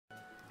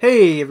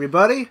Hey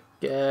everybody!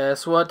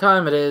 Guess what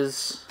time it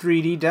is?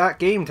 3D dot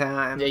game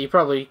time. Yeah, you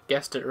probably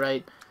guessed it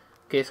right.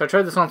 Okay, so I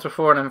tried this once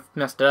before and I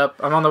messed it up.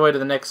 I'm on the way to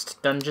the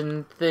next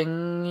dungeon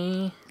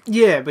thingy.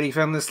 Yeah, but he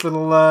found this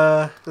little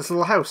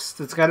house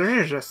that's got an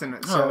treasure chest in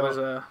it. So Oh, there's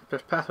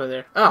a pathway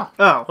there. Oh,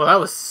 well, that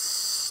was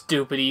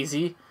stupid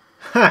easy.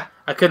 ha,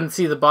 I couldn't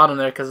see the bottom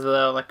there because of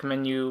the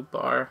menu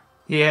bar.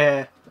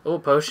 yeah. Oh,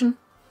 potion?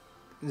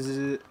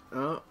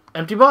 Oh,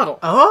 Empty bottle.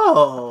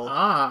 oh,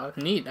 Ah,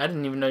 neat. I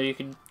didn't even know you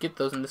could get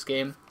those in this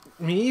game.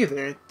 me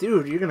either,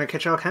 dude. You're gonna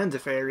catch all kinds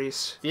of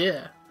fairies.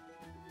 Yeah.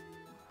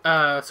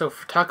 So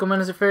for Taco Man,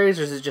 is it fairies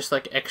or is it just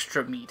like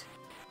extra meat?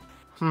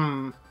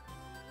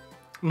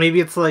 Maybe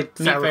it's like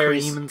Meat sour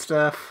fairies. cream and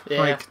stuff, Yeah.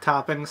 like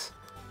toppings.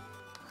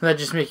 That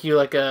just make you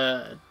like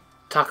a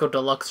Taco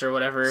Deluxe or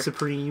whatever.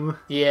 Supreme,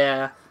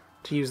 Yeah.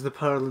 to use the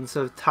parlance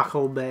of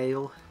Taco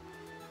Bell.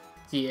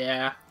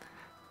 Yeah.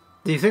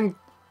 Do you think?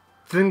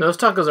 Those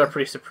tacos are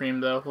pretty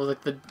supreme, though.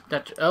 With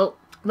like oh,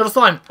 middle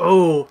slime.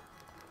 Oh,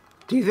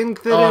 do you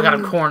think that? Oh, I got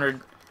him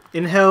cornered.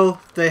 In hell,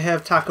 they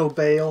have Taco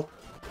Bale.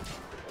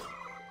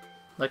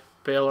 Like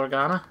Bail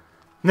Organa.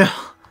 No,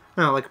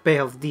 like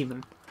Bale's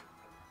demon.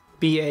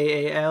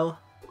 Baal.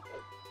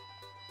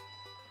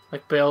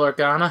 Like Bail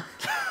Organa.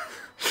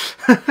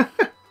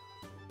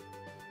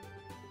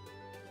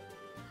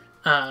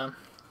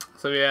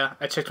 So yeah,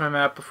 I checked my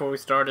map before we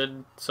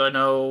started, so I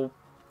know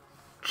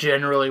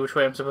generally which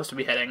way I'm supposed to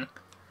be heading.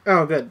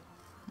 Oh, good.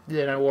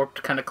 Then I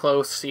warped kind of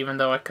close, even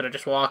though I could have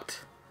just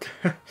walked.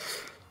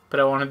 But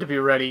I wanted to be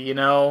ready, you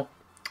know?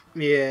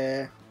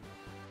 Yeah.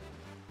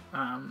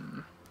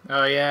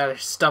 Oh yeah,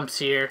 there's stumps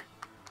here.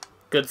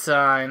 Good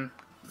sign.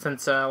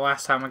 Since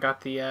last time I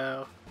got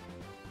the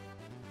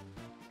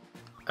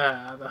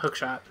hook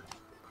shot,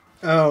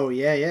 Oh,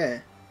 yeah.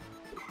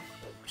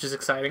 which is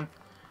exciting.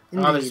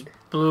 Indeed. Oh, there's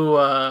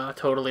blue,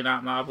 totally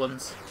not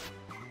moblins.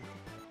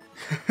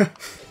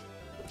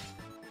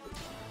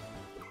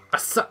 A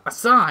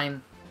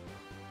sign.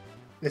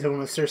 Is it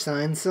one of Sir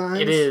Sign's signs?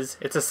 It is.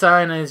 It's a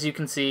sign, as you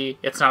can see.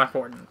 It's not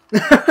important.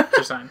 It's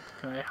a sign.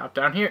 Can I hop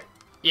down here?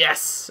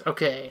 Yes.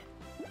 Okay.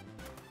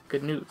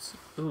 Good news.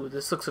 Ooh,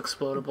 this looks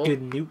explodable.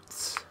 Good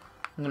newts.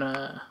 I'm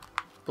gonna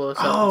blow this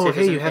up. and see Oh, if there's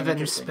hey, you anything have that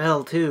new interesting.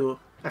 spell, too.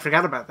 I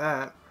forgot about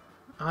that.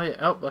 Oh yeah.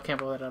 Oh, I can't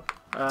blow that up.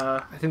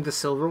 I think the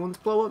silver ones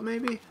blow up,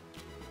 maybe?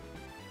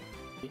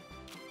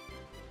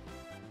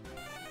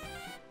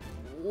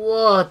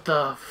 What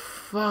the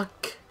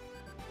fuck?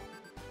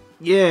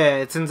 Yeah,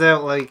 it sends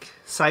out, like,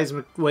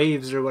 seismic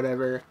waves or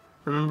whatever.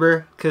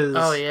 Remember? Because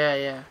Oh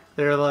yeah.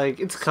 they're like,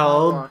 it's Small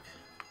called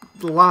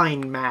block.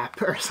 line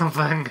map or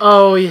something.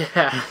 Oh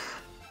yeah.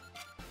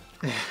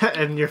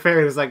 And your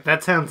fairy was like,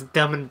 that sounds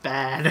dumb and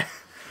bad.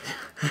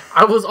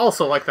 I was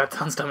also like, that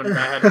sounds dumb and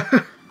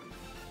bad.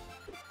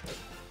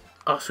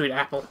 Oh, sweet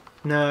apple.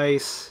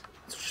 Nice.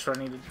 That's just what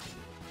I needed.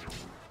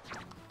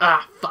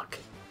 Ah, fuck.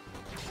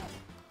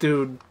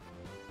 Dude,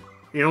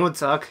 you know what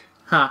suck?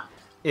 Huh.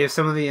 If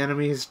some of the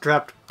enemies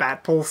dropped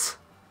bat pulse.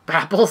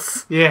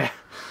 Apples? Yeah.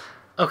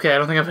 Okay, I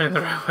don't think I'm heading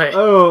the right way.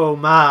 Oh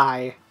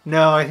my.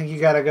 No, I think you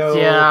gotta go.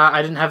 Yeah,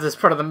 I didn't have this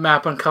part of the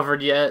map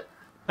uncovered yet.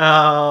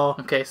 Oh.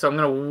 Okay, so I'm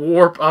gonna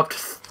warp up to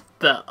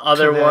the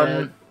other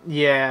one.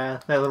 Yeah,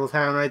 that little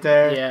town right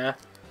there. Yeah.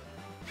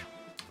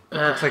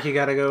 Looks like you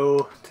gotta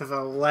go to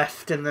the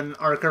left and then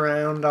arc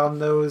around on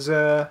those,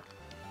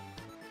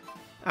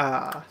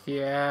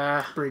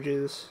 Yeah.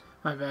 bridges.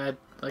 My bad.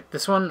 Like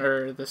this one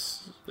or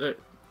this?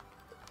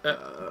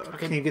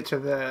 Can you get to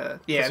the...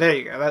 Yeah, This there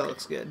you go. That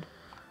looks good.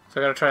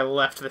 So I gotta try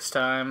left this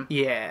time.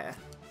 Yeah.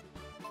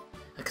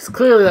 Because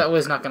clearly that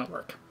was not gonna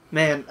work.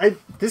 Man,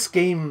 this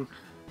game...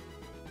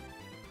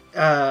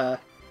 is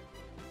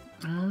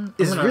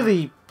gonna-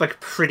 really, like,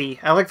 pretty.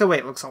 I like the way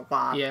it looks a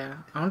lot. Yeah.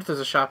 I wonder if there's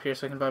a shop here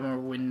so I can buy more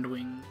wind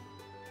wing.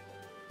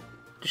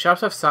 Do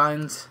shops have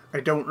signs? I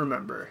don't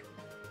remember.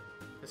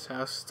 This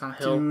house, it's on a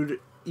hill. Dude,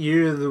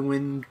 you're the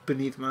wind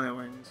beneath my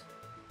wings.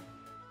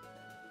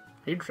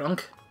 Are you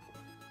drunk?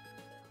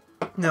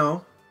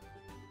 No.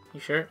 You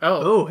sure?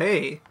 Oh, Oh,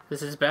 hey.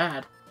 this is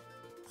bad.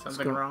 What's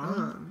Something going wrong.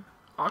 on?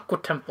 Aqua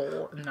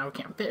temple, and now we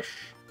can't fish.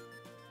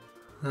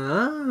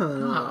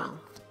 Oh. Ah.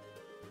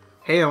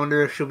 Hey, I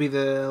wonder if she'll be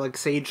the, like,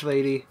 sage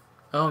lady.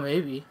 Oh,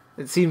 maybe.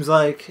 It seems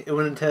like it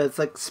went into its,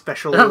 like,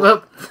 special... Oh,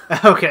 well,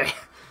 Okay.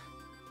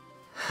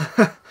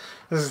 I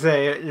was gonna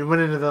say, it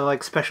went into the,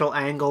 like, special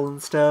angle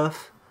and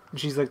stuff. And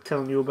she's, like,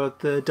 telling you about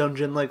the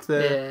dungeon like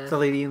the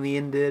lady in the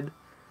inn did.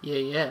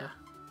 yeah.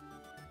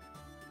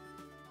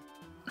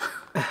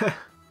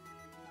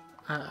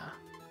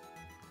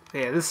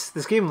 Yeah, this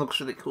game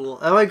looks really cool.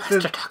 I like Master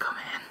that... Taco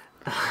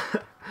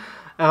Man.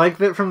 I like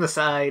that from the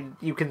side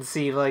you can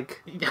see,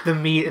 like, the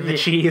meat and the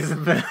cheese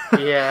and the...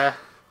 Yeah.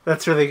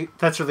 That's really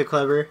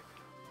clever.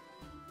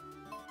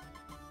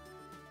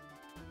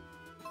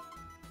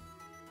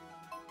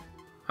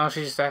 Oh,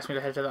 she just asked me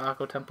to head to the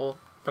Aqua temple,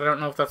 but I don't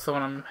know if that's the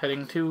one I'm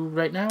heading to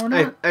right now or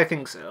not. I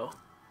think so.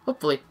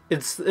 Hopefully.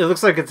 It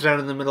looks like it's down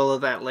in the middle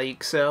of that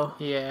lake, so...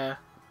 Yeah.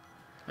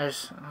 I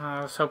was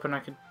hoping I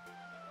could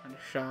find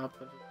a shop.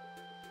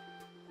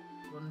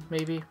 One,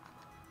 maybe?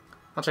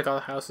 I'll check all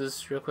the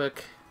houses real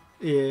quick.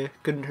 Yeah,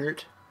 couldn't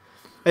hurt.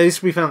 At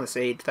least we found the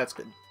sage. That's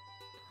good.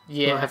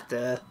 Yeah. We'll have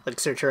to like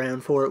search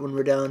around for it when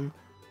we're done.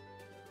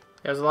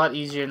 It was a lot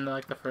easier in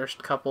like the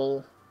first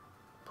couple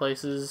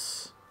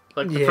places.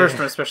 Like the Yeah. first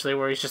one especially,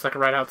 where he's just like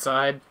right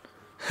outside.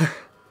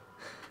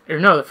 Or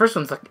no, the first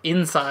one's like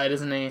inside,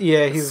 isn't he?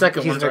 Yeah, the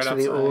second he's one's next right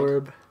to the outside.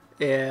 orb.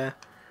 Yeah.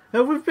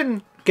 No, we've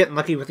been getting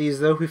lucky with these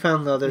though. We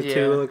found the other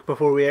two like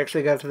before we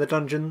actually got to the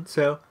dungeon.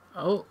 So.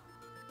 Oh.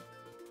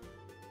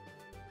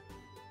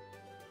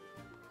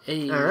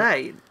 Hey. All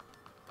right.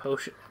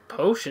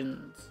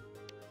 Potions.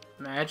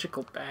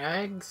 Magical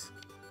bags.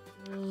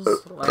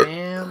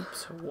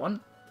 Lamps.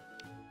 One.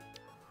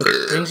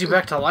 Brings you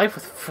back to life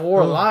with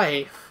 4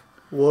 life.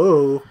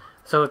 Whoa.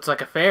 So it's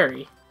like a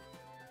fairy.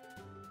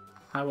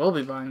 I will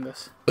be buying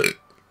this.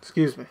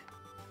 Excuse me.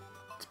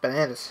 It's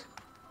bananas.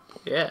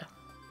 Yeah.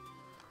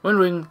 Wind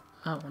Wing.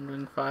 Oh, Wind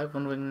Wing 5.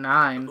 Wind Wing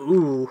 9.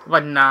 Ooh.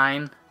 What,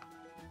 9?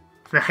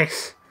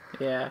 Nice.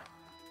 Yeah.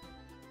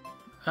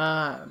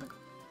 I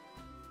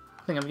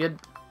think I'm good.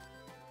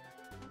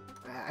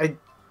 I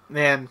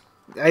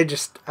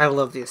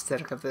love the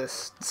aesthetic of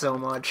this so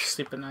much.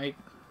 Sleep at night.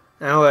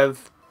 I know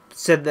I've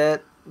said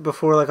that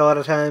before like a lot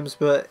of times,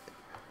 but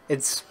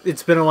it's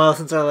been a while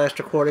since our last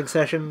recording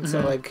session, so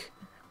like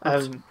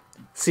I'm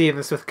seeing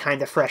this with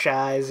kind of fresh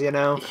eyes, you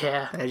know?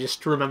 Yeah. And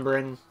just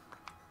remembering,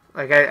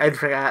 like I'd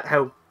forgot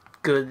how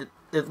good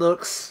it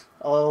looks,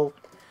 all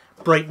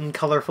bright and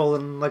colorful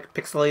and like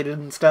pixelated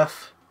and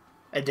stuff.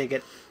 I dig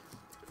it.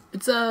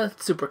 It's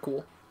super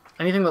cool.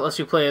 Anything that lets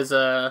you play as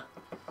a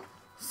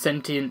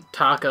sentient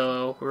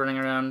taco running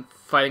around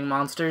fighting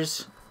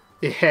monsters.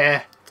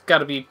 Yeah. It's got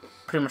to be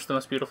pretty much the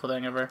most beautiful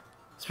thing ever.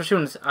 Especially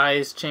when his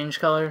eyes change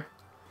color.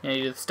 You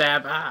do the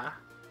stab. Ah.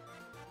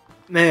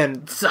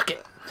 Man, Suck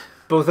it.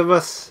 both of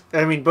us.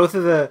 I mean, both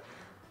of the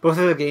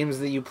games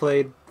that you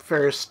played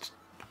first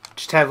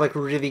just have like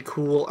really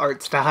cool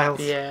art styles.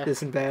 Yeah.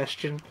 This and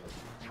Bastion.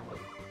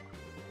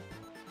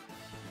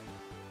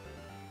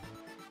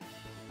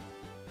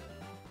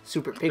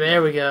 Super Pigman.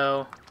 There we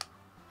go.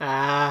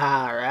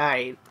 Ah,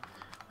 right.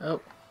 Oh.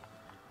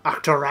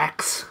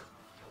 Octorax.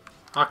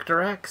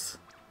 Octorax? Is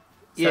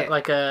Yeah. that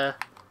like a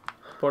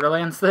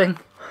Borderlands thing?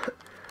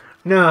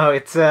 No,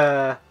 it's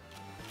a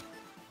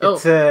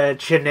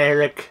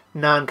generic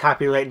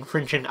non-copyright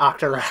infringing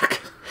Octorax.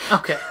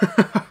 Okay.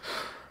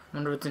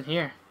 Wonder what's in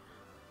here.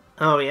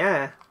 Oh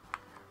yeah.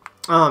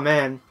 Oh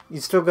man, you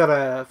still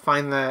gotta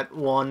find that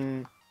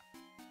one.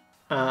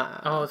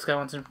 Oh, it's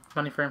got some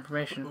money for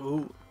information.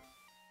 Ooh.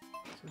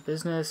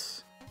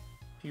 Business.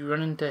 If you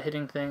run into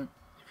hitting thing.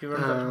 If you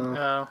run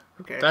into.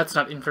 Okay. That's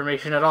not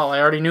information at all. I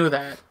already knew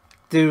that.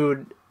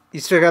 Dude, you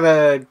still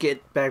gotta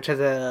get back to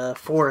the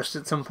forest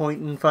at some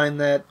point and find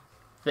that.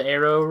 The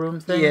arrow room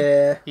thing?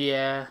 Yeah.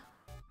 Yeah.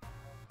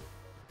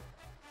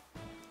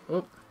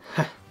 Oh.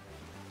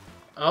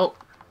 Oh.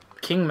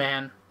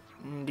 Kingman.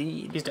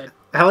 Indeed. He's dead.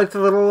 I like the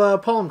little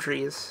palm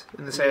trees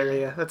in this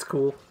area. That's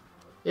cool.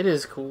 It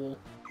is cool.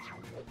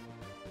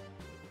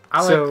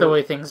 I So- like the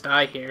way things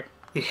die here.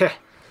 Yeah.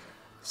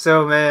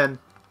 So man,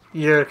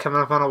 you're coming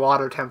up on a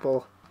water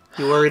temple.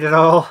 You worried at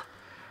all?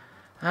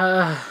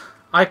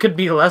 I could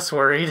be less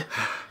worried.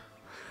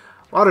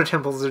 Water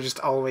temples are just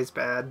always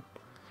bad.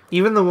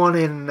 Even the one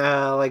in,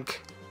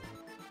 Link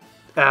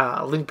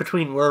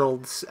Between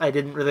Worlds, I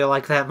didn't really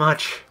like that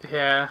much.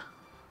 Yeah.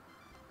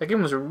 That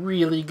game was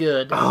really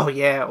good. Oh,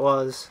 yeah, it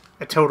was.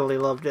 I totally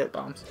loved it.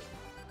 Bombs.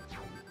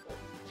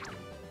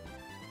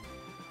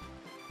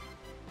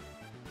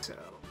 So,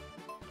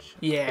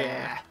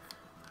 yeah.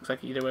 Looks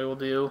like either way will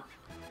do.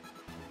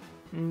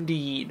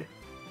 Indeed.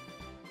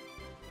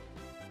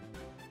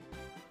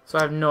 So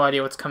I have no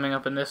idea what's coming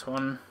up in this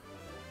one.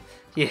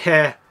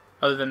 Yeah.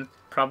 Other than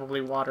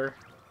probably water.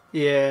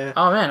 Yeah.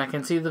 Oh man, I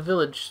can see the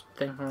village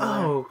thing from over there.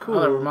 Oh, cool.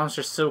 Oh, the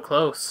monster's so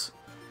close.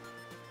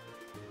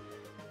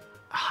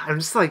 I'm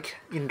just, like,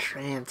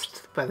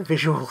 entranced by the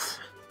visuals.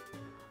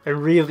 I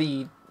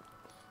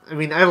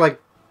mean, I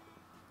like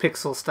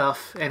pixel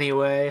stuff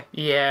anyway.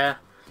 Yeah.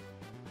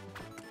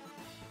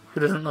 Who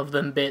doesn't love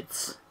them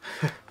bits?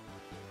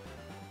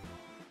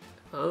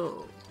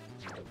 Oh.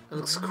 It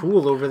looks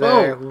cool over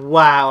there. Oh.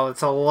 Wow,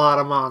 it's a lot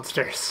of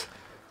monsters.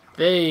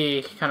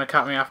 They kind of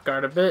caught me off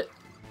guard a bit.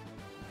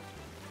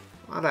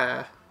 A lot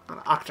of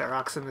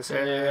Octoroks in this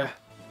area.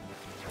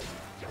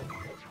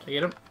 Did I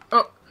get him?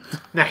 Oh!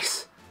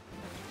 Nice.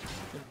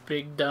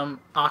 Big dumb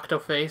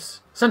octoface.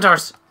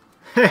 Centaurs!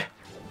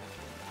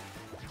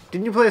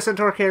 Didn't you play a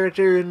centaur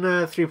character in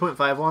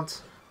 3.5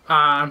 once?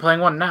 I'm playing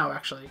one now,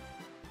 actually.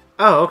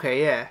 Oh,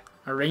 okay, yeah.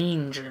 A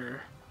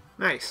ranger.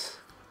 Nice.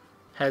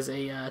 Has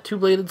a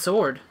two-bladed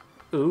sword.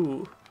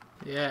 Ooh.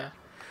 Yeah.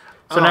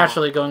 So Oh.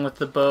 naturally going with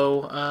the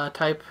bow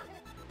type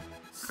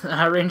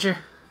ranger.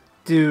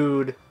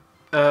 Dude,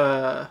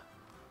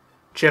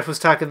 Jeff was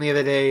talking the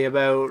other day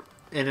about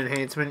an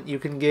enhancement you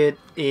can get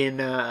in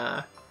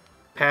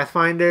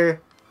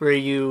Pathfinder where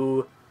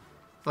you,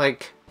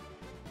 like,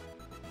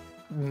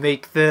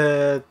 make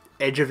the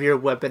edge of your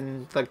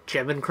weapon, like,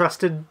 gem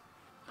encrusted.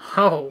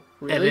 Oh,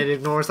 and it really?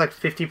 ignores like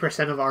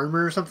 50% of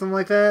armor or something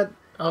like that.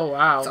 Oh,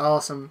 wow. It's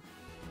awesome.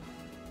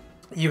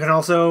 You can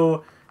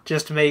also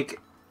just make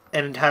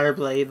an entire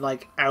blade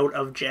like out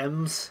of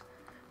gems,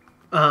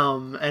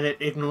 and it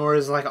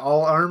ignores like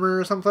all armor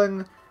or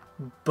something.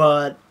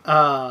 But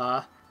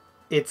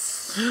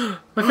it's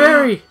My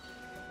fairy!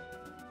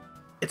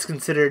 it's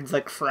considered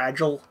like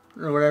fragile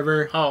or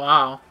whatever. Oh,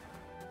 wow.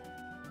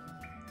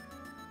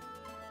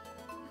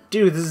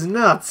 Dude, this is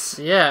nuts.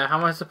 Yeah, how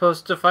am I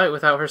supposed to fight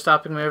without her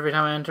stopping me every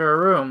time I enter a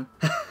room?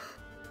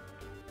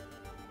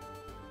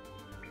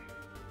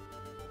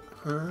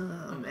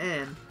 Oh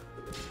man,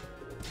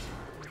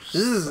 this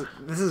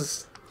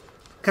is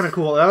kind of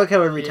cool. I like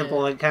how every temple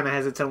like kind of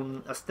has its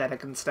own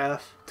aesthetic and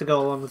stuff to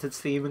go along with its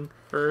theming.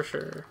 For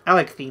sure. I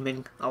like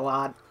theming a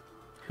lot.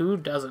 Who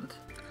doesn't?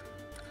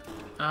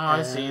 Oh,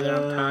 I see. They're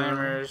on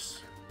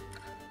timers.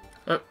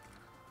 Oh,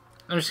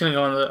 I'm just gonna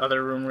go in the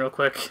other room real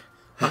quick.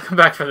 I'll come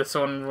back for this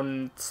one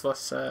when it's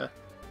less,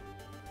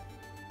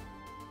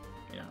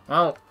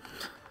 well,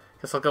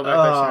 guess I'll go back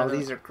there. Oh,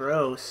 these are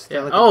gross.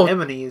 Yeah. They're like Oh.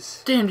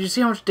 anemones. Damn, did you see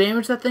how much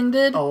damage that thing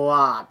did? A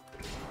lot.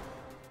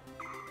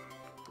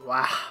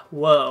 Wow.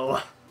 Whoa.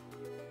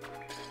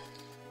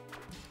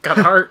 Got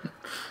a heart.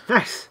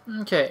 Nice.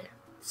 Okay,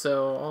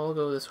 so I'll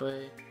go this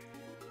way.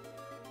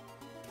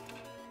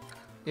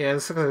 Yeah,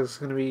 this looks like it's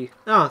gonna be...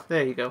 Oh,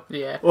 there you go.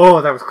 Yeah. Oh,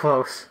 that was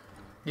close.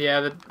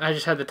 Yeah, I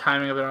just had the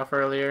timing a bit off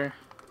earlier.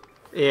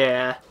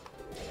 Yeah.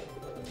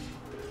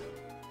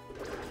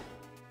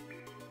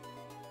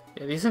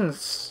 Yeah, these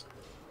things,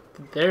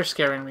 they're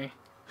scaring me.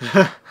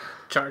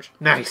 Charge.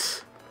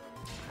 Nice.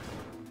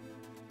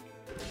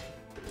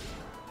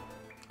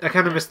 I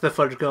kind of miss the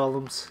fudge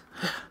golems.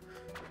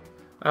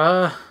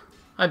 I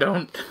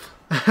don't.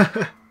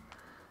 Do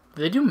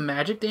they do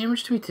magic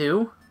damage to me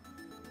too?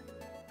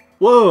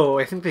 Whoa,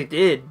 I think they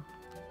did.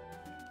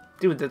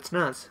 Dude, that's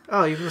nuts.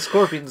 Oh, even the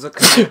scorpions look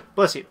kind of...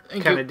 Bless you.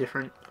 Thank Kind you. of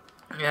different.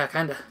 Yeah,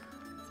 kinda.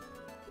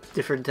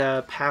 Different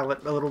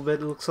palette a little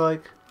bit, it looks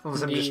like.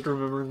 Unless I'm just Indeed.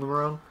 remembering them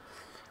wrong.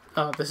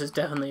 Oh, this is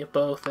definitely a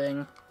bow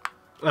thing.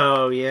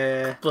 Oh,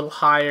 yeah. A little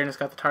higher and it's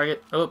got the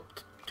target. Oh,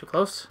 too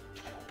close.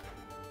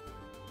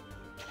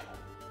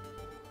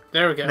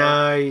 There we go.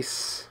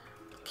 Nice.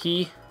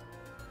 Key.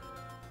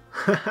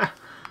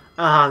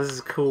 Ah, this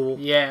is cool.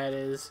 Yeah, it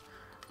is.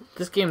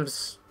 This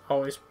game's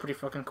always pretty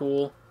fucking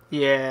cool.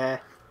 Yeah.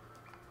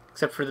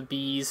 Except for the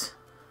bees.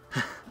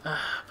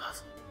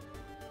 Puzzle.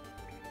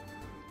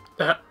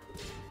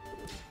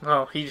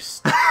 Oh, he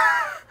just...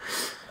 I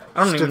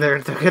don't Stood even... there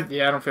and took it.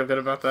 Yeah, I don't feel good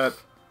about that.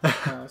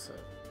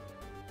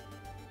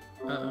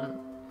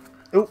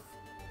 Oh.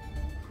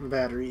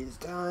 Battery's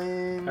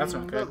dying. That's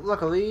not good. But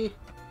luckily,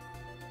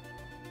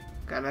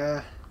 got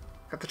the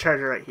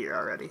charger right here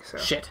already, so.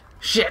 Shit.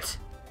 Shit!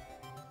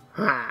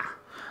 Ah.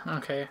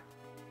 Okay.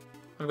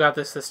 I've got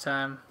this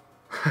time.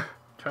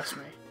 Trust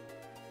me.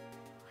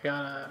 I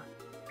gotta...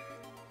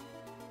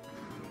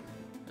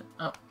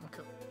 Oh,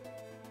 okay.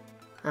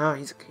 Oh,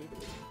 he's a kid.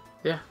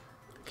 Yeah.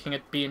 King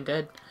of being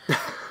dead. So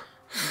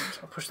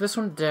I'll push this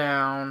one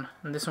down,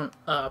 and this one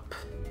up.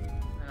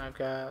 And I've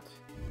got...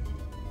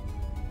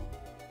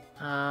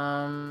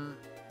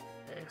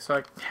 Okay, so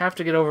I have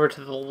to get over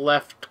to the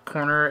left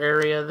corner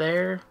area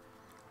there.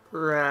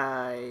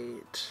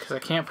 Right. Because I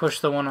can't push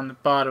the one on the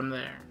bottom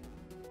there.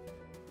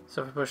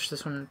 So if I push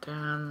this one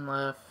down,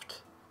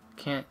 left,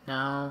 can't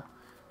now.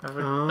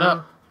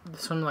 Oh,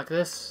 this one like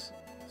this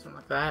one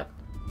like that.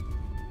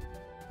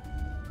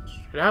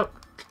 Straight out.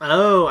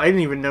 Oh, I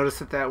didn't even notice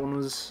that one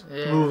was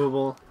Yeah.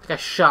 movable. This guy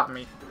shot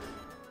me.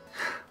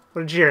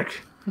 What a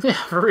jerk. Yeah,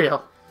 for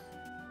real.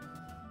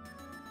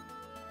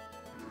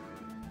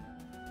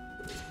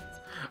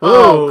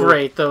 Whoa. Oh,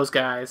 great, those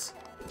guys.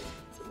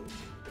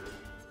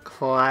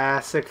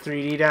 Classic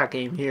 3D dot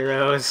game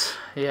heroes.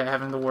 Yeah,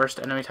 having the worst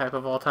enemy type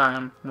of all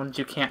time. Ones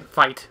you can't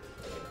fight.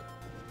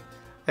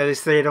 At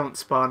least they don't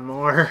spawn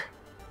more.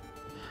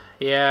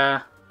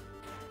 Yeah.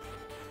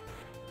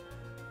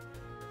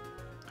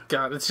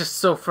 God, it's just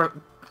so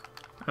I'm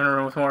in a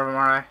room with more of them,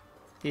 aren't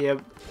I?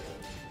 Yep.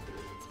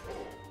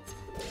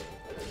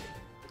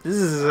 This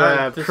is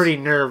This- pretty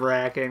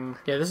nerve-wracking.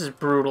 Yeah, this is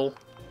brutal.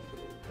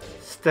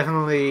 It's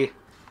definitely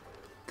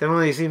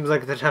seems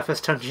like the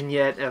toughest dungeon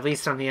yet, at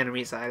least on the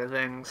enemy side of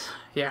things.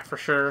 Yeah, for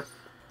sure.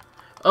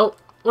 Oh,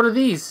 what are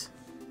these?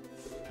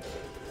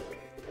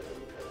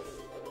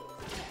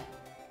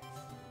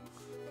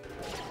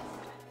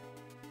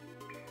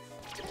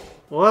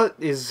 What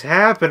is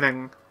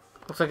happening?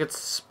 Looks like it's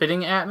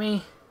spitting at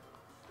me.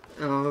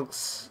 It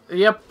looks...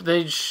 Yep,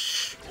 they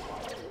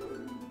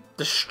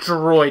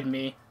destroyed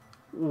me.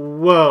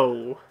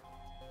 Whoa.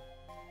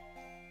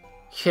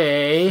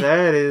 Okay.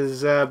 That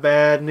is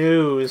bad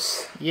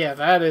news. Yeah,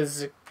 that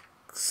is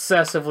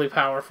excessively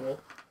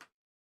powerful.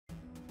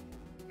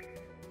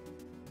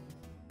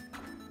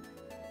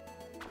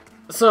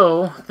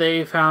 So,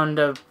 they found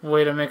a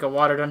way to make a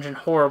water dungeon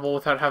horrible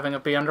without having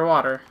it be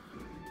underwater.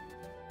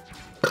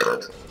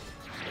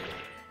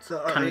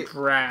 Sorry.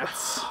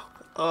 Congrats.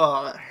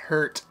 Oh, that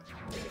hurt.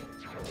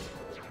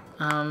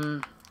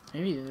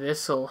 Maybe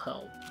this'll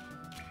help.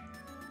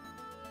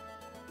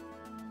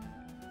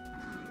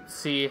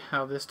 see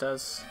how this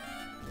does.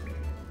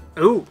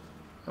 Ooh.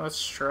 Well, that's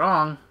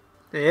strong.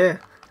 Yeah.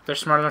 They're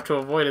smart enough to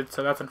avoid it,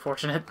 so that's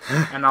unfortunate.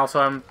 And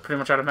also, I'm pretty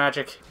much out of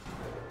magic.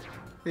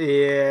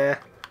 Yeah.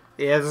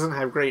 Yeah, it doesn't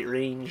have great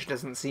range,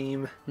 doesn't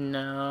seem.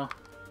 No.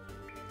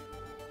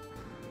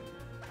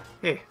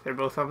 Hey, they're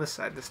both on this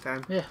side this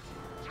time. Yeah.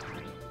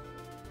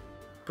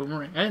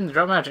 Boomerang. And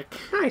drop magic.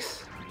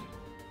 Nice.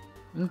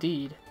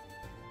 Indeed.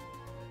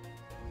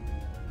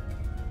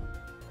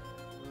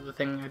 The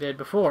thing I did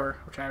before,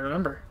 which I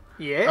remember.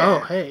 Yeah. Oh,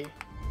 hey.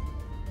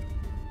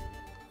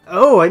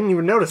 Oh, I didn't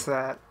even notice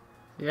that.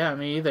 Yeah,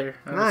 me either.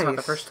 That's Nice. not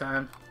the first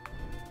time.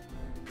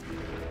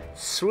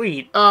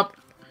 Sweet. Up.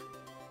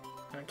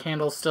 That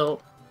candle's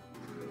still.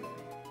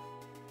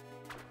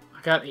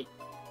 I got 8.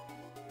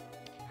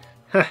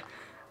 Oh,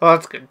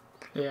 that's good.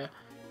 Yeah.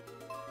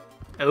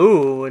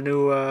 Ooh, a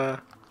new,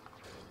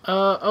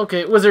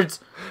 Okay, wizards.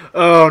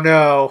 Oh,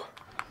 no.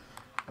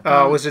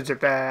 Oh, wizards are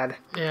bad.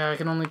 Yeah, I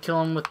can only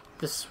kill them with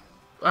this.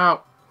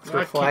 Oh. Let's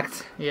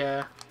reflect.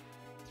 Yeah.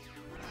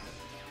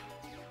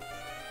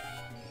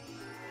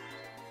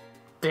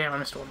 Damn, I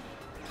missed one.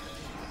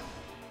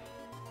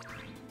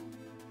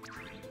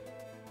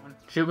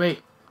 Shoot me.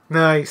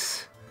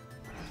 Nice.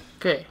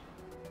 Okay.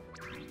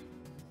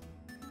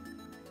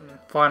 I'm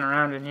flying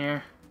around in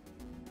here.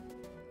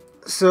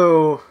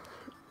 So,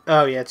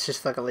 oh yeah, it's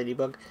just like a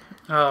ladybug.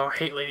 Oh, I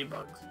hate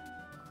ladybugs.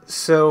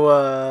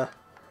 So,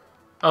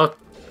 Oh.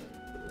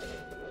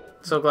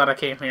 So glad I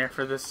came here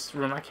for this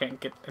room I can't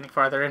get any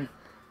farther in.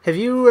 have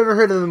you ever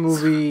heard of the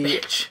movie,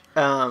 Bitch.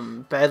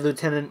 Bad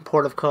Lieutenant,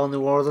 Port of Call,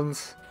 New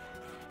Orleans?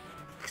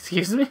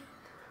 Excuse me?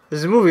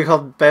 There's a movie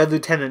called Bad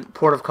Lieutenant,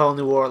 Port of Call,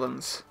 New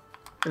Orleans.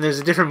 And there's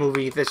a different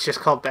movie that's just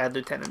called Bad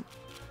Lieutenant.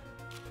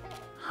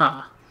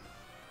 Huh.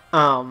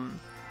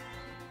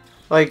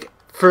 Like,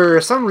 for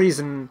some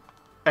reason,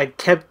 I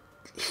kept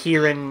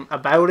hearing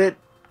about it.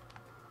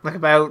 Like,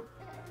 about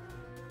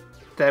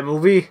that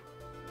movie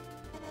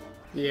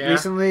Yeah.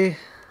 recently.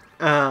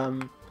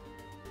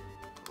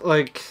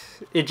 Like,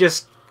 it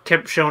just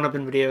kept showing up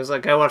in videos.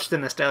 Like, I watched the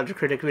Nostalgia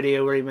Critic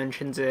video where he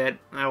mentions it.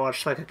 I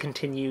watched, like, a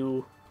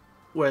continue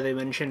where they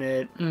mention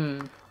it.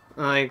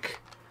 Like,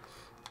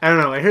 I don't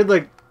know. I heard,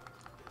 like,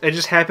 I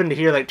just happened to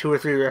hear, like, 2 or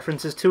 3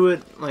 references to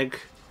it,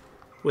 like,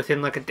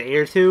 within, like, a day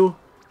or two.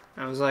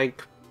 I was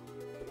like,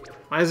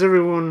 why is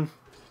everyone...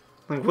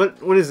 Like,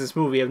 what is this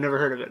movie? I've never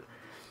heard of it.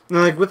 And,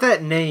 like, with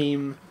that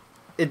name,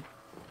 it...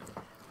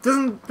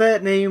 Doesn't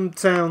that name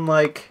sound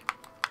like,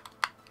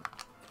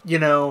 you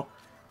know,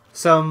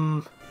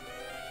 some...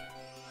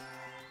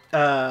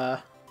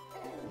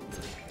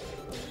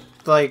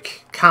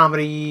 like,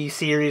 comedy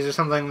series or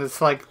something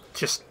that's, like,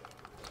 just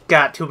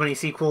got too many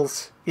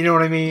sequels? You know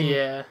what I mean?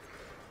 Yeah.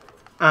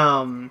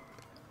 Um...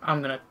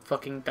 I'm gonna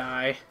fucking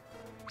die.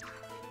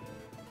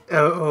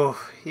 Oh,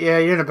 yeah,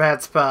 you're in a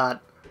bad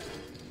spot.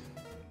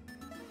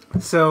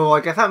 So,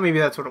 like, I thought maybe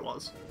that's what it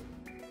was.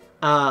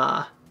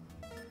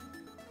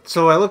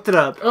 So I looked it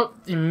up. Oh,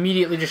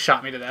 immediately just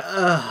shot me to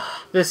death.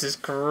 This is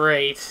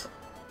great.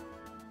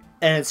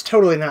 And it's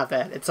totally not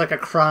that. It's like a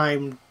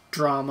crime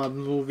drama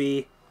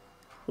movie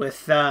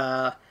with,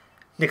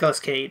 Nicolas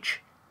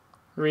Cage.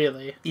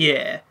 Really?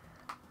 Yeah.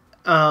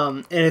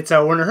 And it's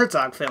a Werner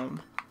Herzog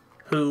film.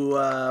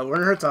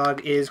 Werner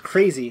Herzog is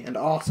crazy and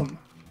awesome.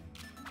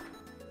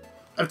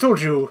 I've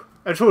told you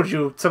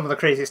some of the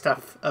crazy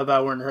stuff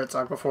about Werner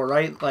Herzog before,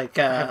 right? Like,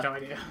 I have no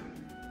idea.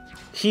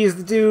 he's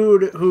the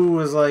dude who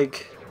was,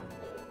 like,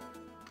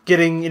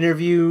 getting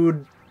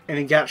interviewed and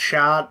he got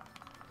shot.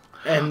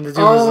 And the dude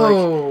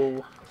was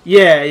like...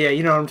 Yeah,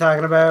 you know what I'm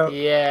talking about?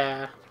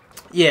 Yeah.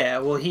 Yeah,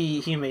 well,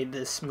 he made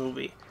this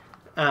movie.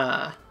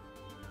 And...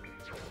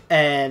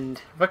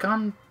 Have I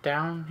gone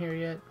down here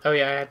yet? Oh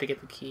yeah, I had to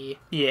get the key.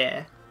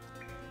 Yeah.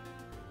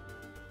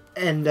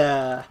 And,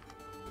 like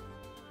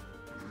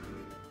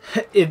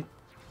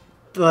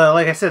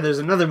I said, there's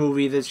another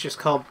movie that's just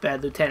called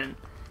Bad Lieutenant.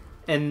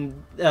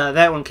 And,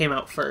 that one came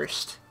out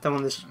first. The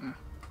one that's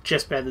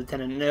just Bad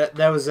Lieutenant.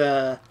 That was,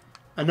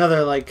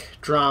 another, like,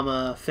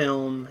 drama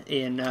film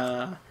in,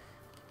 the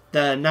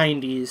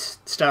 90s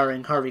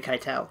starring Harvey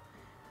Keitel.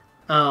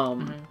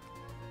 And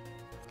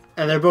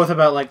they're both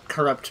about, like,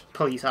 corrupt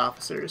police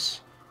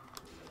officers.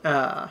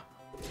 And...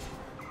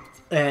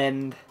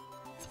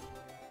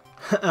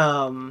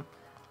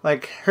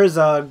 like,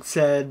 Herzog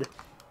said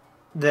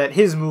that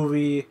his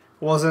movie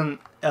wasn't,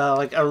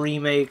 like, a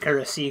remake or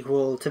a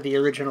sequel to the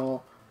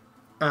original.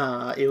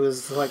 It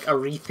was, like, a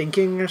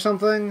rethinking or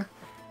something.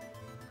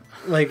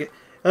 Like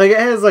it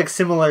has, like,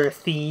 similar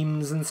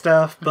themes and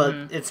stuff, but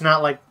it's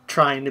not, like,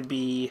 trying to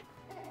be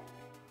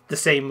the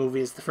same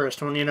movie as the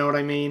first one, you know what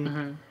I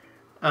mean?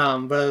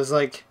 But it was,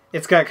 like,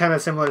 it's got kind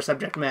of similar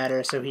subject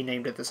matter, so he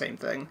named it the same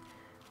thing.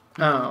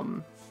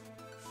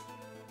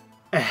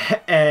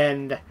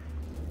 And...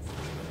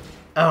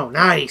 Oh,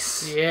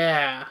 nice!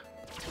 Yeah.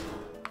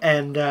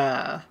 And,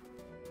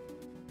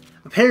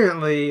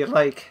 apparently,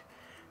 like,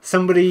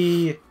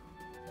 somebody,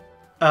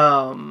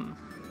 was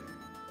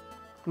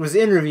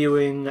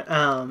interviewing,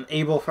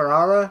 Abel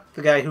Ferrara,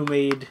 the guy who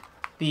made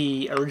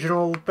the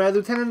original Bad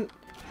Lieutenant,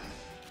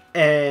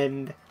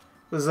 and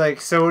was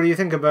like, "So what do you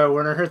think about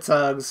Werner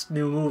Herzog's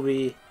new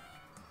movie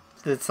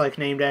that's like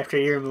named after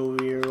your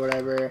movie or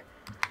whatever?"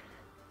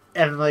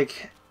 And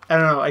like, I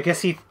don't know, I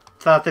guess he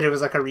thought that it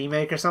was like a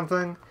remake or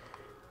something,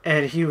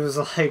 and he was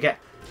like,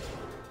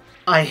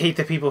 "I hate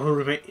the people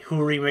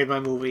who remade my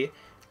movie.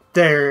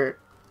 They're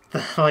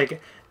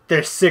like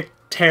they're sick,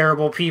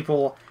 terrible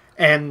people,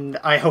 and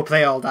I hope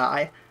they all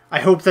die. I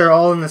hope they're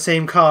all in the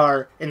same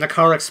car, and the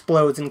car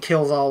explodes and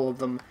kills all of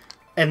them,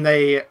 and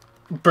they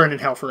burn in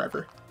hell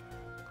forever."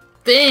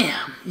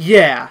 Damn!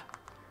 Yeah.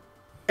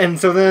 And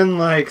so then,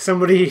 like,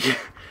 somebody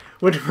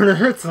went to Werner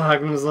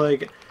Herzog and was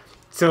like,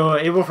 "So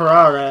Abel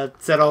Ferrara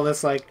said all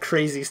this, like,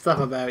 crazy stuff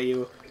about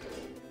you."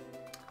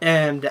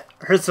 And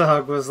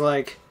Herzog was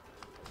like,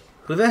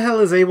 "Who the hell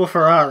is Abel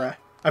Ferrara?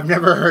 I've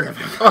never heard of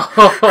him."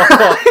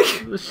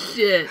 Oh,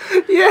 shit.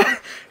 Yeah.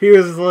 He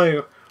was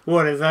like,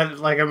 "What, is that,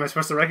 like, am I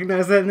supposed to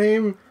recognize that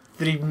name?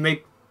 Does he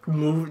make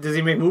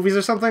movies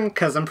or something?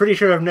 Because I'm pretty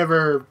sure I've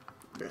never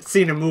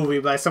seen a movie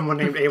by someone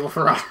named Abel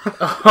Ferrara."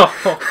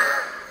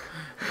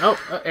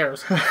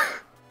 Arrows.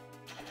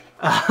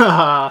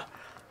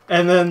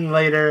 And then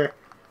later,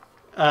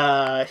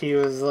 he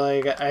was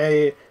like,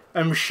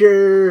 I'm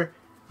sure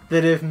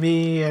that if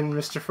me and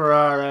Mr.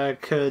 Ferrara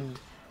could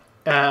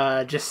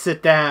just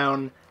sit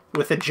down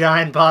with a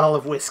giant bottle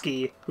of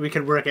whiskey, we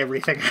could work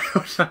everything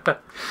out.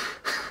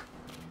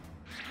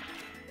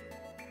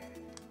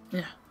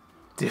 Yeah.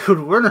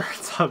 Dude, Werner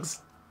Herzog's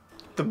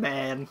the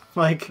man.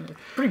 Like,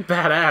 pretty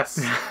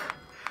badass.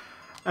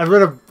 I've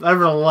read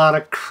a lot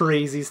of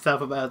crazy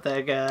stuff about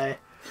that guy.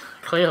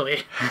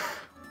 Clearly.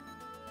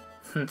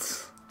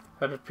 That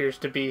appears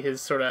to be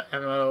his sort of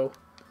MO.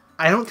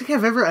 I don't think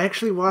I've ever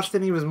actually watched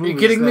any of his movies. Are you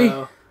kidding me?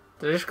 Though.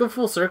 Did I just go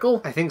full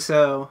circle? I think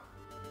so.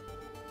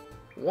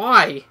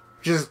 Why?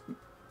 Just,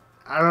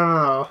 I don't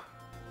know.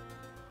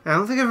 I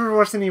don't think I've ever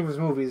watched any of his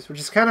movies, which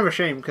is kind of a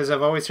shame, because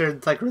I've always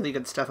heard like really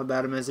good stuff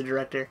about him as a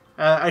director.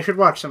 I should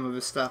watch some of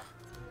his stuff.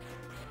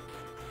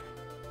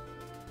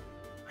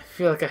 I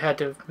feel like I had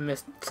to have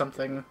missed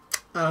something.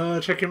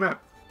 Check your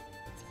map.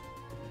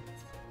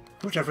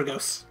 Whichever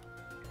goes.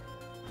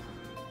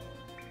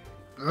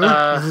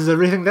 This is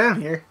everything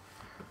down here.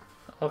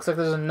 Looks like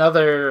there's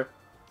another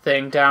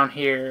thing down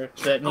here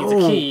that needs a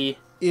key.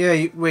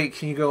 Yeah, wait,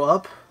 can you go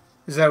up?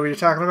 Is that what you're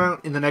talking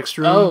about? In the next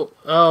room?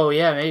 Oh,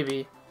 yeah,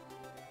 maybe.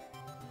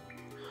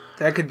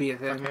 That could be a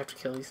thing. I have to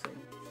kill these things.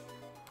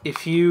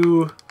 If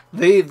you...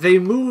 They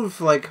move,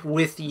 like,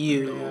 with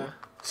you. Yeah.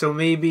 So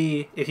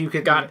maybe if you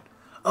could... Got it.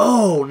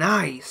 Oh,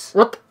 nice!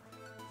 What?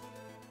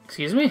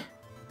 Excuse me?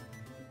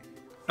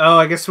 Oh,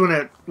 I guess when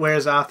it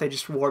wears off, they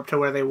just warp to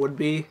where they would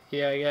be.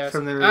 Yeah, I guess.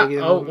 From the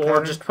or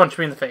pattern. just punch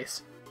me in the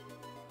face.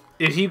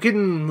 If you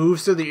can move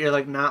so that you're,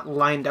 like, not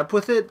lined up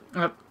with it,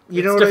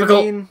 you know what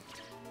difficult. I mean?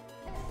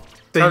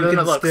 So Harder you than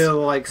can it looks.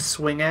 still, like,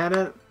 swing at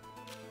it?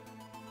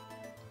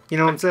 You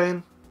know what I'm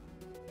saying?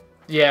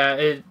 Yeah,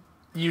 it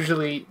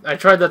usually... I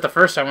tried that the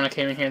first time when I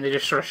came in here, and they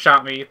just sort of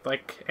shot me,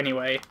 like,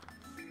 anyway.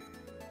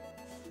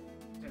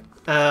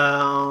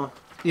 Oh,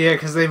 yeah,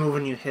 because they move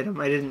when you hit them.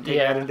 I didn't take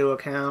that into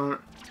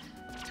account.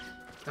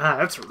 Ah,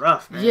 that's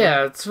rough, man.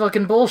 Yeah, it's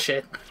fucking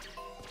bullshit.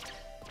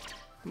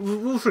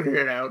 We'll figure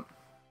it out.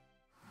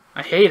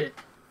 I hate it.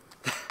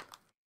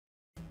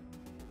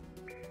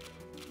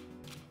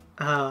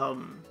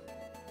 Man,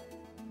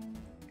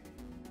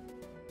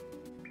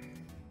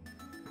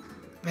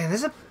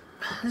 there's a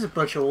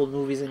bunch of old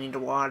movies I need to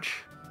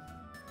watch.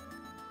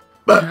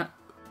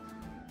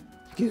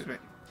 Excuse me.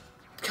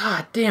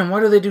 God damn, why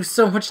do they do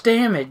so much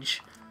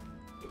damage?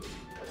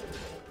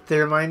 They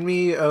remind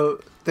me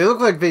of... They look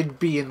like they'd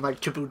be in, like,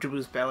 Jabu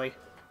Jabu's belly.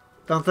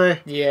 Don't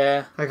they?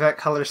 Yeah. Like that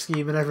color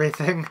scheme and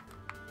everything.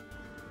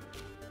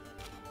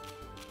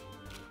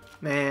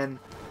 Man.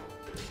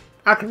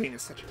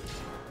 Ocarina's such a...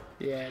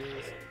 Yeah, it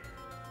is.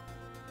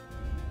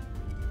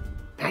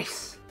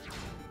 Nice.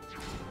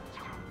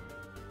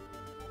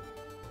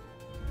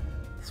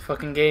 This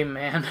fucking game,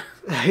 man.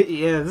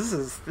 Yeah, this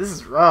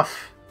is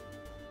rough.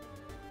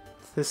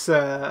 This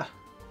is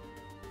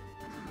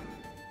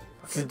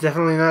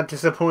definitely not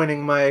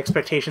disappointing my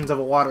expectations of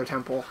a water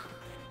temple.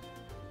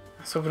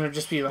 I was hoping it'd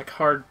just be like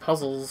hard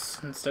puzzles.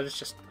 Instead, it's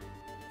just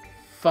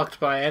fucked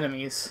by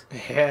enemies.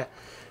 Yeah.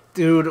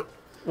 Dude,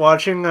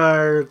 watching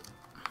our,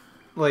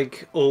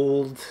 like,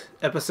 old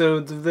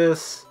episodes of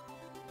this,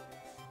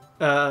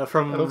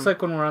 from... It looks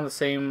like when we're on the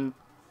same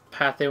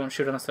path, they won't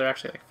shoot unless they're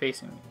actually, like,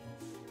 facing me.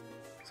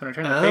 So when I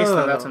turn to face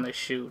them, that's when they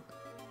shoot.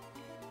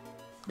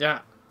 Yeah.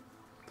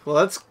 Well,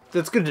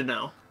 that's good to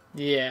know.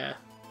 Yeah.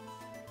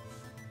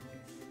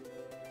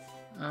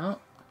 Oh.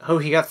 Oh,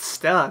 he got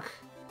stuck.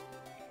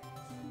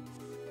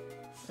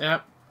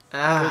 Yep.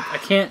 Ah. I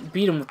can't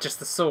beat him with just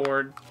the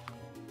sword.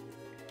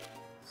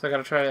 So I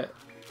gotta try it.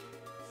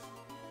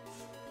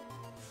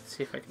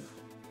 See if I can...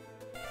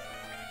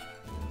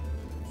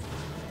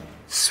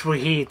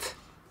 Sweet.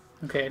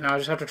 Okay, now I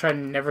just have to try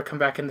and never come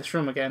back in this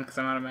room again, because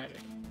I'm out of magic.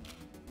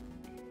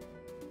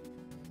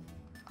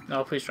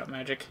 No, please drop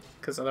magic,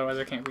 because otherwise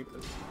I can't beat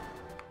this.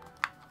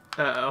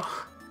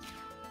 Uh-oh.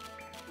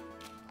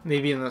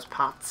 Maybe in those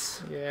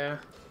pots. Yeah.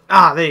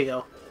 Ah, there you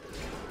go.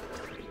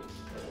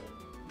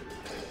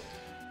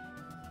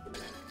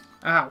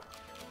 Ow.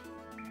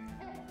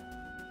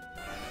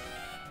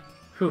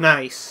 Whew.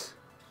 Nice.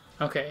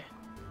 Okay.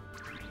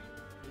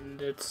 And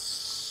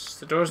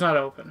the door's not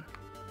open.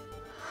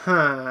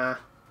 Huh.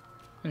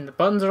 And the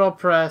buttons are all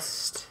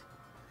pressed.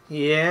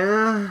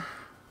 Yeah.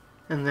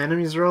 And the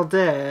enemies are all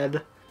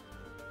dead.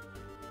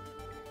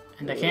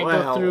 And I can't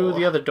go through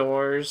the other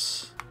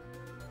doors.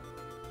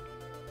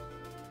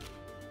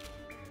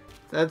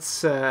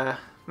 That's,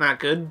 not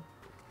good.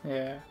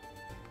 Yeah.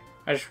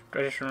 I just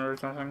remembered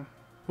something.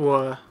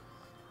 What?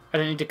 I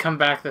didn't need to come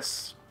back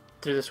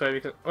through this way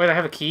because... Wait, I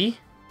have a key?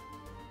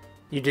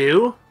 You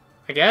do?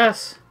 I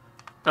guess.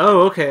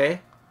 Oh,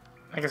 okay.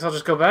 I guess I'll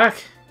just go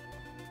back.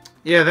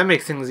 Yeah, that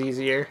makes things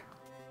easier.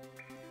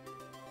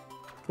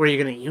 Where are you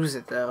gonna use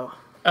it, though?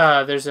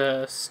 There's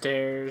a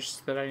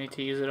stairs that I need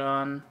to use it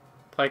on.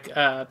 Like,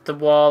 the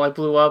wall I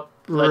blew up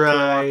led to a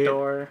locked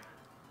door.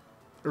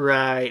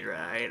 Right.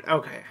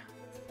 Okay.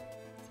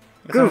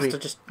 I must have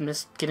just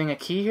missed getting a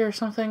key or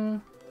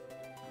something.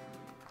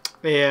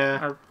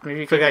 Yeah. Or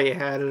maybe Forgot you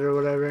had it or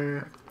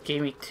whatever.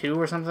 Gave me 2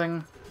 or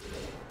something.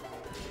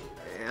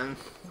 Man.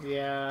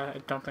 Yeah, I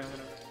don't think I'm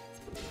gonna...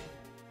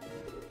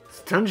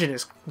 This dungeon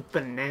is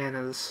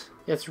bananas.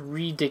 It's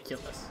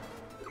ridiculous.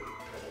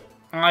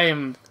 I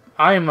am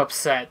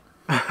upset.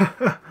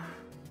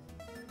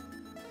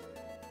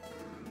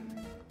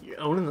 You're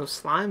owning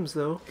those slimes,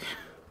 though.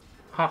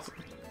 Awesome.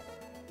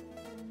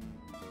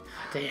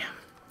 Damn.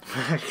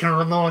 I can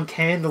run low on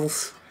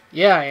candles.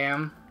 Yeah, I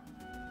am.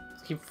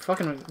 Keep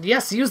fucking...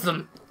 Yes, use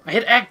them! I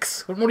hit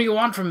X! What more do you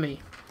want from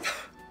me?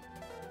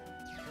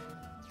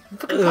 I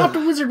fucking popped a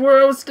wizard where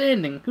I was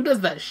standing. Who does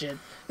that shit?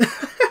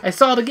 I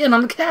saw it again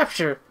on the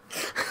capture.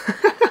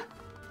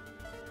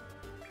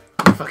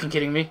 Are you fucking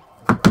kidding me?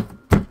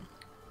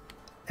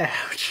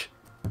 Ouch.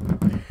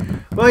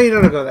 Well, you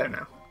don't go there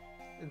now.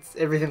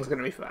 Everything's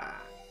gonna be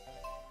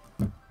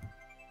fine.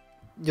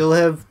 You'll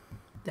have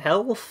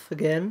health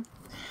again.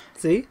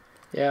 See?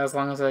 Yeah, as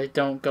long as I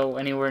don't go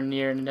anywhere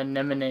near an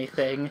anemone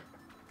thing.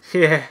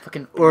 Yeah.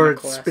 Fucking or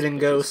spitting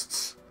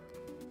ghosts.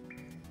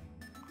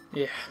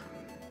 Yeah.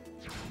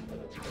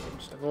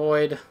 Just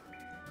avoid.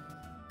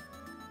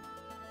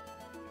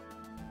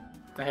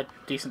 I had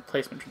decent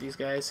placement for these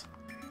guys.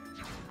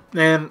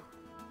 Man.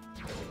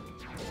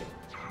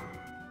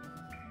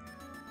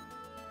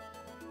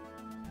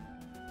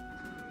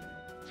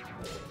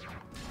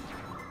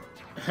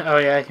 Oh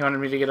yeah, you wanted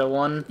me to get a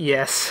 1?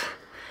 Yes.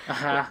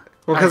 Uh-huh.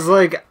 Well, because,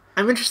 like,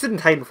 I'm interested in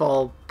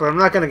Titanfall, but I'm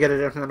not going to get it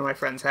if none of my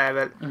friends have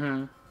it.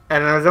 Mm-hmm.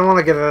 And I don't want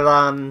to get it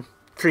on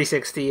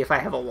 360 if I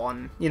have a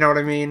 1. You know what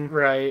I mean?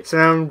 Right. So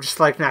now I'm just,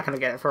 like, not going to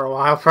get it for a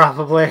while,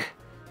 probably.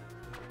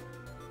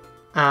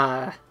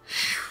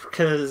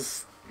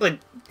 Because, like,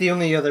 the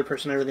only other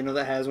person I really know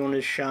that has one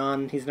is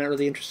Sean. He's not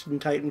really interested in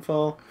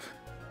Titanfall.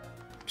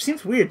 Which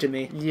seems weird to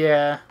me.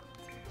 Yeah.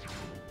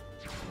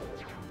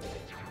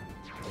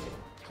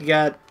 You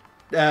got,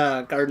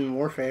 Garden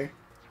Warfare.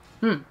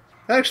 Hmm.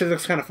 That actually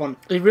looks kind of fun.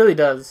 It really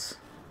does.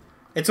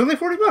 It's only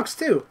 $40,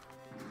 too.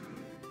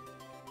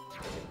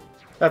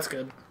 That's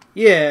good.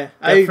 Yeah.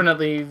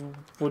 Definitely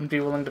wouldn't be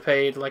willing to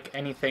pay, like,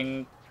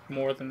 anything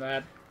more than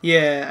that.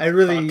 Yeah, I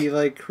really,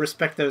 like,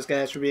 respect those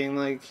guys for being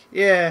like,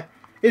 yeah,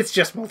 it's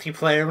just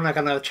multiplayer, we're not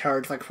gonna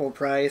charge, like, full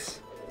price.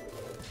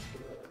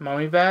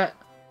 Mummy bat?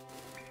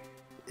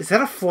 Is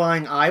that a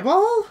flying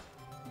eyeball?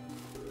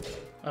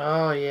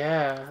 Oh,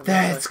 yeah.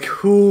 That's like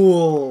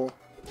cool.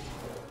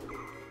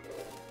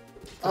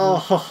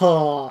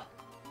 Oh.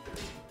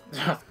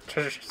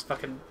 Treasure's just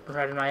fucking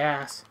right in my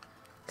ass.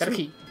 Got a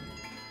key.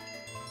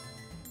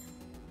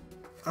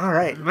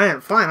 Alright,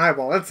 man, flying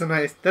eyeball, that's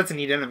a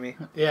neat enemy.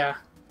 Yeah.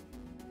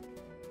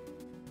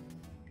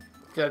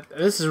 Yeah,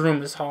 this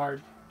room is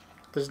hard.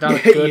 There's not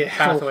a good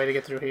pathway to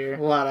get through here.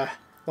 A lot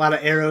of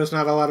arrows,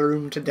 not a lot of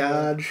room to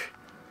dodge.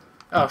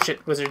 Oh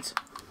shit, wizards.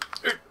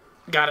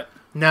 Got it.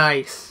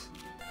 Nice.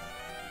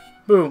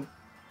 Boom.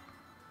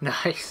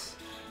 Nice.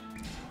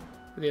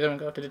 Where'd the other one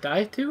go? Did it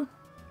die too?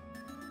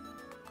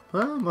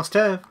 Well, must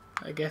have.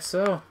 I guess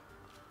so.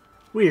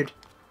 Weird.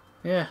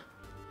 Yeah.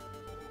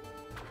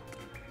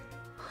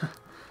 A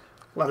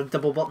lot of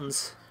double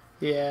buttons.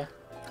 Yeah.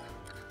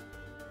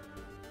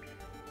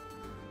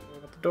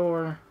 Open up the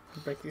door.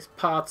 Break these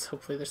pots.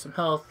 Hopefully there's some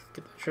health.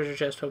 Get the treasure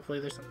chest. Hopefully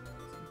there's some...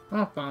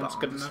 Oh, bombs.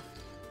 Good enough.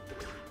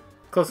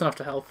 Close enough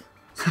to health.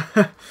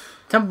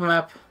 Temple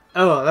map.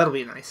 Oh, that'll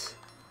be nice.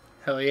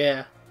 Hell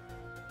yeah.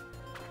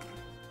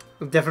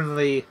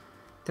 Definitely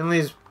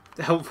is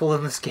helpful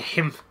in this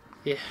game.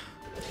 Yeah.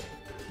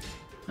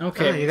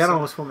 Okay. Oh, you got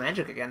almost full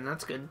magic again.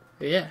 That's good.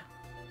 Yeah.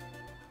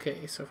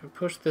 Okay, so if I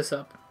push this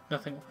up,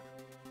 nothing will happen.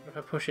 If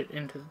I push it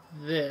into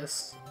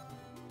this...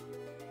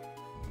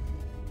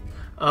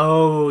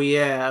 Oh,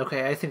 yeah.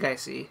 Okay, I think I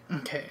see.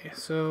 Okay,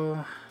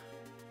 so...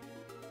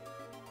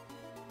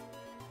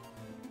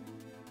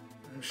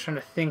 I'm just trying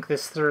to think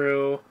this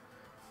through.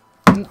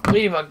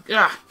 Ladybug!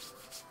 Ah!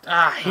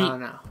 Ah, I hate Oh,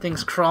 no.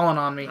 things crawling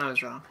on me. I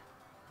was wrong.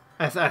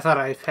 I thought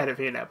I had it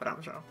figured out, but I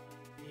was wrong.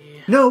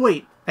 Yeah. No,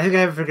 wait. I think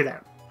I have it figured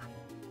out.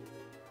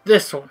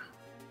 This one.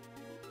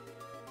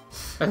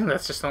 I think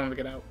that's just the one to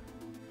get out.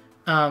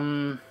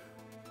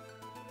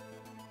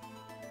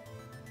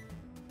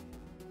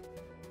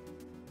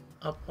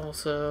 Up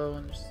also,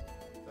 and there's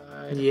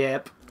side.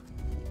 Yep.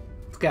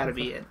 It's gotta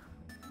be it.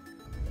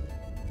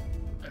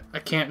 I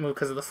can't move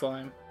because of the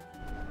slime.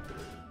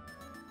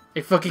 Are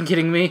you fucking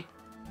kidding me?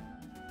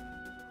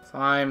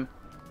 Slime.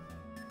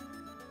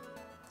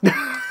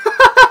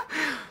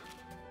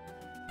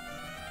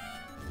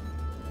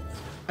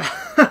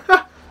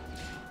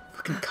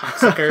 Fucking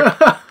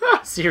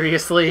cocksucker.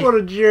 Seriously? What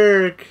a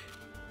jerk.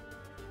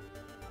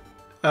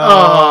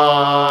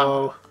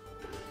 Oh.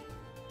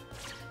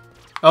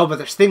 Oh, but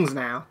there's things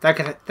now. That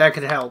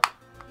could help.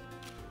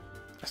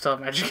 I still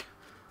have magic.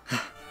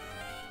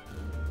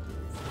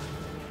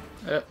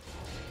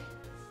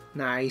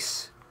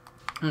 Nice.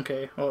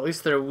 Okay, well at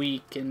least they're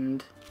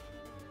weakened.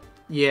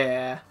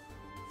 Yeah.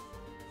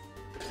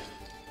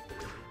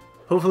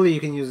 Hopefully you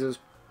can use those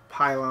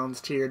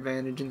pylons to your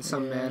advantage in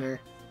some manner.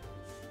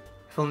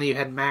 If only you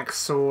had max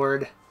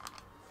sword.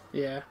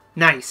 Yeah.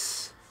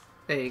 Nice.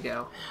 There you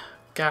go.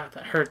 God,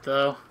 that hurt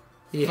though.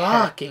 Yeah.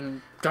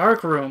 Fucking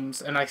dark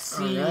rooms, and I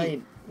see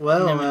Alright.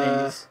 Well,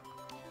 anemones.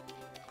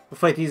 we'll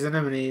fight these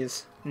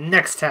anemones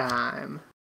next time.